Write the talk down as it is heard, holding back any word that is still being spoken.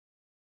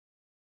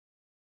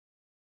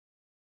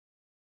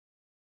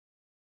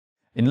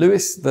In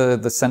Lewis,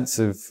 the sense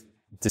of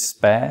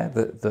despair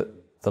that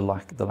the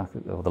lack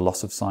or the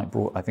loss of sight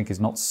brought, I think, is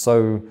not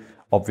so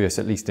obvious,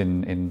 at least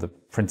in the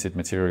printed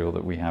material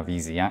that we have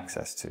easy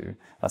access to.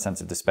 That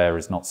sense of despair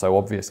is not so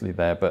obviously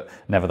there, but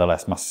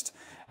nevertheless must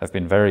have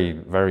been very,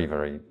 very,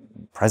 very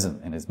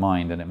present in his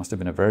mind, and it must have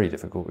been a very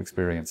difficult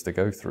experience to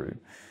go through.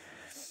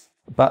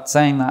 But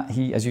saying that,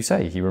 he, as you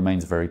say, he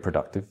remains very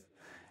productive.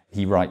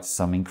 He writes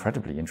some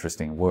incredibly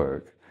interesting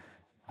work,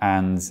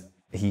 and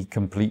he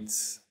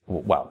completes,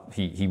 well,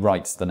 he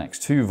writes the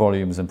next 2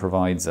 volumes and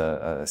provides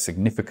a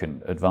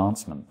significant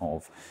advancement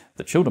of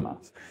the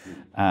Childermath.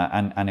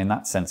 And in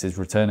that sense is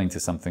returning to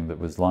something that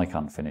was like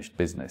unfinished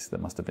business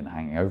that must have been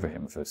hanging over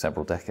him for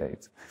several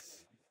decades.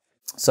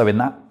 So in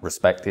that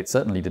respect, it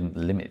certainly didn't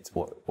limit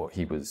what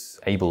he was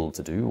able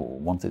to do or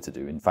wanted to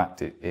do. In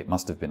fact, it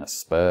must have been a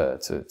spur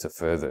to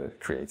further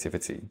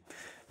creativity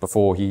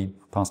before he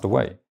passed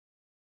away.